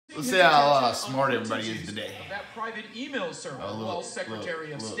Let's see how smart everybody is today. That private email server while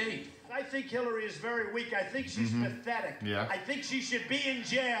Secretary of State. I think Hillary is very weak. I think she's pathetic. Yeah. I think she should be in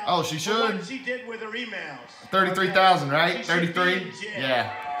jail. Oh, she should? For what she did with her emails. 33,000, right? She should be 33? in jail.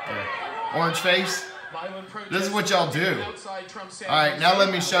 Yeah. Orange face. This is what y'all do. All Alright, now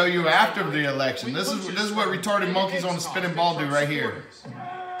let me show you after the election. This is what retarded monkeys on the spinning ball do right here.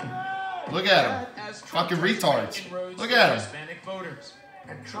 Look at them. Fucking retards. Look at them.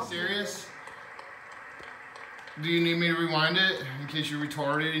 You serious? Do you need me to rewind it in case you're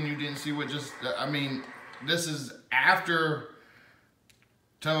retarded and you didn't see what just... I mean, this is after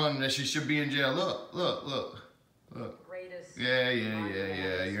telling that she should be in jail. Look, look, look, look. Yeah,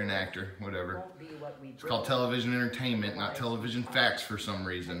 you're an actor, whatever. It's called television entertainment, not television facts for some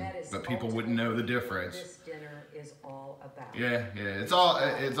reason. But people wouldn't know the difference. Yeah, it's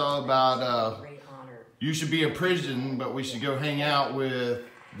all about you should be in prison, but we should go hang out with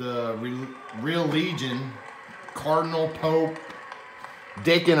the real Legion, Cardinal Pope,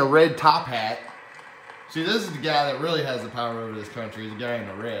 Dick in a red top hat. See, this is the guy that really has the power over this country, the guy in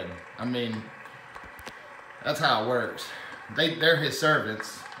the red. I mean, that's how it works. They're his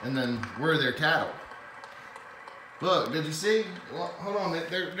servants, and then we're their cattle. Look, did you see? Well, hold on,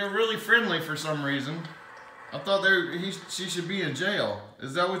 they're really friendly for some reason. I thought she should be in jail.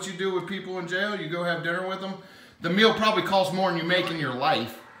 Is that what you do with people in jail? You go have dinner with them? The meal probably costs more than you make in your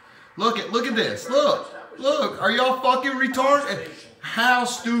life. Look at this. Look. Are y'all fucking retarded? How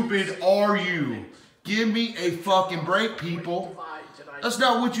stupid are you? Give me a fucking break, people. That's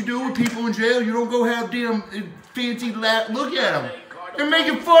not what you do with people in jail. You don't go have damn fancy lap. Look at them. They're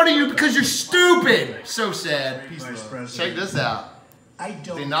making fun of you because you're stupid. So sad. Vice President. Check this out. I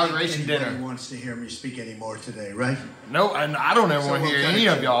don't The inauguration think anybody dinner. wants to hear me speak anymore today, right? No, and I don't ever want to hear any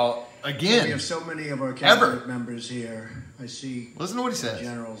of y'all again. We have so many of our cabinet members here. I see. Listen to what he says.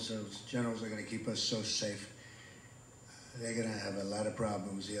 Generals are going to keep us so safe. They're going to have a lot of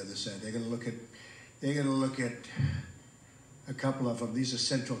problems. The other side. They're going to look at a couple of them. These are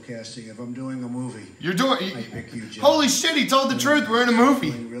central casting. If I'm doing a movie, I pick you, Jim. Holy shit! He told the truth. We're in a movie.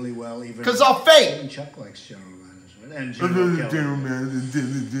 Doing really well, even because all fake. Even Chuck likes General Management and General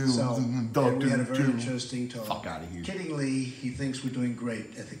Kelly. So we had a very interesting talk. Fuck out of here. Kiddingly, he thinks we're doing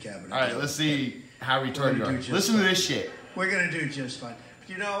great at the cabinet. All right, let's see how retarded you are. Listen to this shit. We're going to do just fine.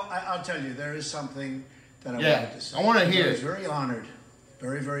 You know, I'll tell you, there is something that I wanted to say. I want to hear I it. was very honored,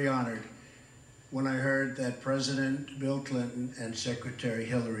 very honored, when I heard that President Bill Clinton and Secretary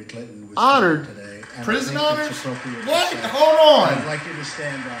Hillary Clinton was honored today. Prison honors? What? Hold on. I'd like you to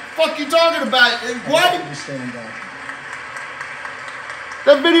stand up. Fuck you talking about? What? I'd like you to stand up.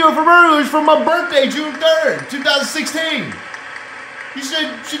 That video from earlier is from my birthday, June 3rd, 2016. You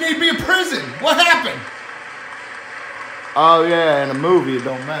said she need to be in prison. What happened? Oh yeah, in a movie it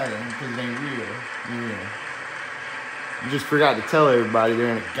don't matter because it ain't real. Yeah. You just forgot to tell everybody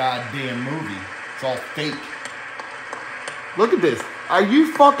they're in a goddamn movie. It's all fake. Look at this. Are you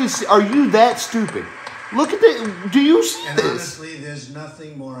that stupid? Look at this. Do you see and this? Honestly, there's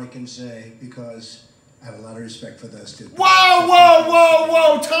nothing more I can say because I have a lot of respect for those two.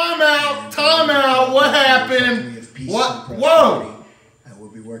 Whoa. Time out. What happened? What? Whoa. And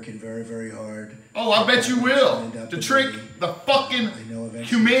we'll be working very hard. Oh, I bet you will. To trick the fucking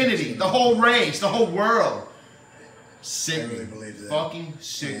humanity, the whole race, the whole world. Sickening. I really believe that. Fucking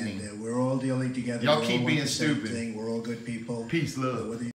sickening. And we're all dealing together. Y'all keep being stupid. We're all good people. Peace, love.